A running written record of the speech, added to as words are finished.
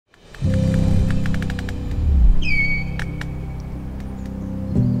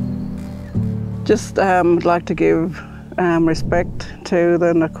Just would like to give respect to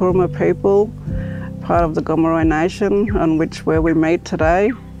the GARUWA people, part of the Kamilaroi Nation, on where we meet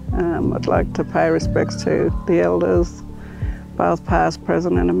today. I'd like to pay respects to the elders, both past,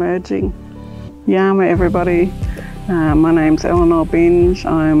 present and emerging. Yama everybody, my name's Elenore Binge.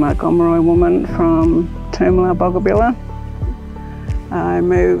 I'm a Kamilaroi woman from Kamilaroi. I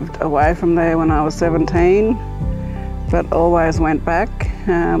moved away from there when I was 17, but always went back.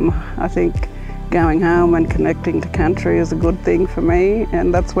 I think going home and connecting to country is a good thing for me,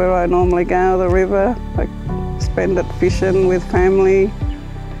 and that's where I normally go, the river. I spend it fishing with family.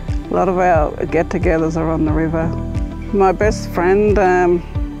 A lot of our get-togethers are on the river. My best friend,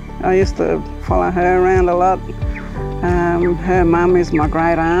 I used to follow her around a lot. Her mum is my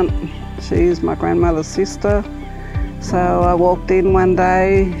great aunt. She's my grandmother's sister. So I walked in one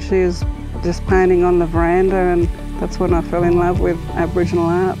day, she was just painting on the veranda, and that's when I fell in love with Aboriginal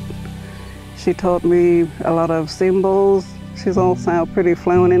art. She taught me a lot of symbols. She's also pretty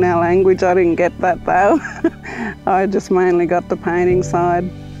fluent in our language. I didn't get that though. I just mainly got the painting side.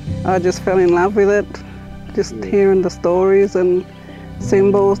 I just fell in love with it, just hearing the stories and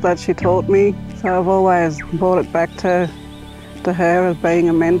symbols that she taught me. So I've always brought it back to her as being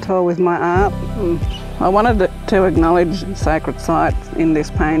a mentor with my art. I wanted to acknowledge sacred sites in this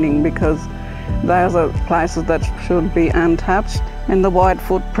painting because those are places that should be untouched. And the white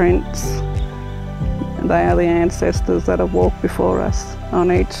footprints, they are the ancestors that have walked before us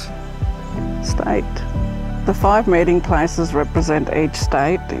on each state. The 5 meeting places represent each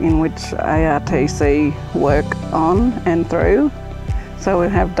state in which ARTC work on and through. So we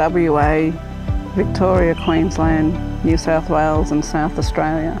have WA, Victoria, Queensland, New South Wales and South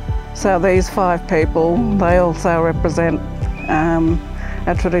Australia. So these 5 people, they also represent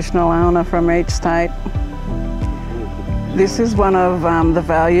a traditional owner from each state. This is one of the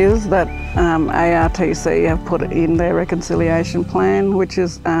values that ARTC have put in their reconciliation plan, which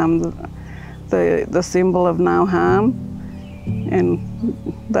is the symbol of no harm. And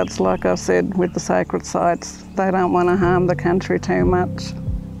that's, like I said, with the sacred sites, they don't want to harm the country too much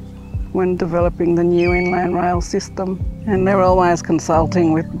when developing the new inland rail system. And they're always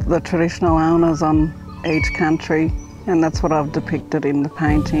consulting with the traditional owners on each country, and that's what I've depicted in the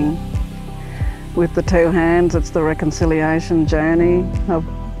painting. With the 2 hands, it's the reconciliation journey of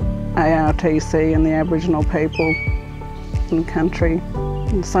ARTC and the Aboriginal people in country.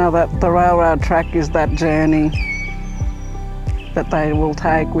 And so that the railroad track is that journey that they will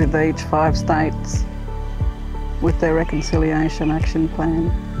take with each 5 states with their reconciliation action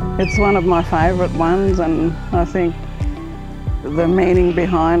plan. It's one of my favourite ones, and I think the meaning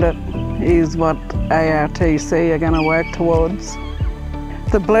behind it is what ARTC are going to work towards.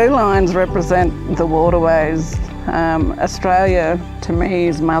 The blue lines represent the waterways. Australia, to me,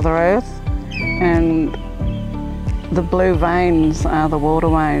 is Mother Earth, and the blue veins are the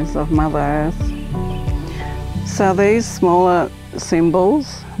waterways of Mother Earth. So these smaller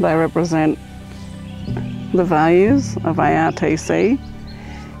symbols, they represent the values of ARTC,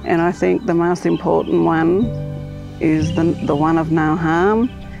 and I think the most important one is the one of no harm,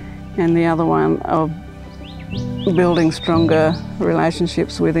 and the other one of building stronger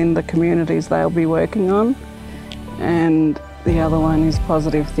relationships within the communities they'll be working on, and the other one is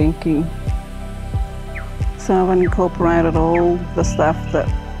positive thinking. So I've incorporated all the stuff that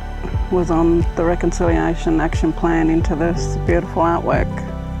was on the Reconciliation Action Plan into this beautiful artwork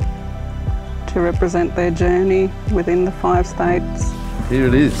to represent their journey within the 5 states. Here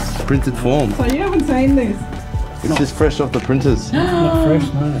it is, printed form. So you haven't seen this? It's just fresh off the printers. It's not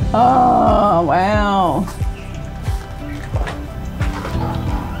fresh, no. Oh, wow.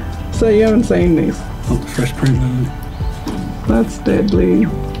 So you haven't seen this? Not the fresh print, no. That's deadly.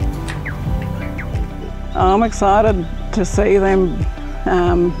 I'm excited to see them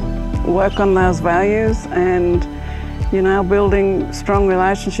work on those values and, you know, building strong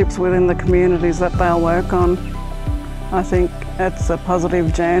relationships within the communities that they'll work on. I think it's a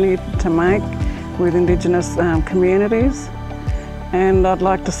positive journey to make with Indigenous communities, and I'd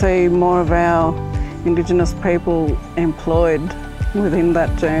like to see more of our Indigenous people employed within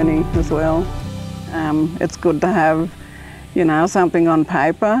that journey as well. It's good to have, you know, something on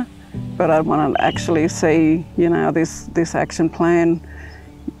paper, but I want to actually see, you know, this action plan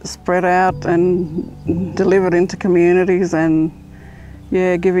spread out and delivered into communities, and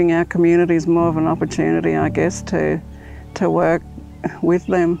yeah, giving our communities more of an opportunity, I guess, to work with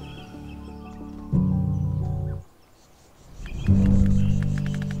them.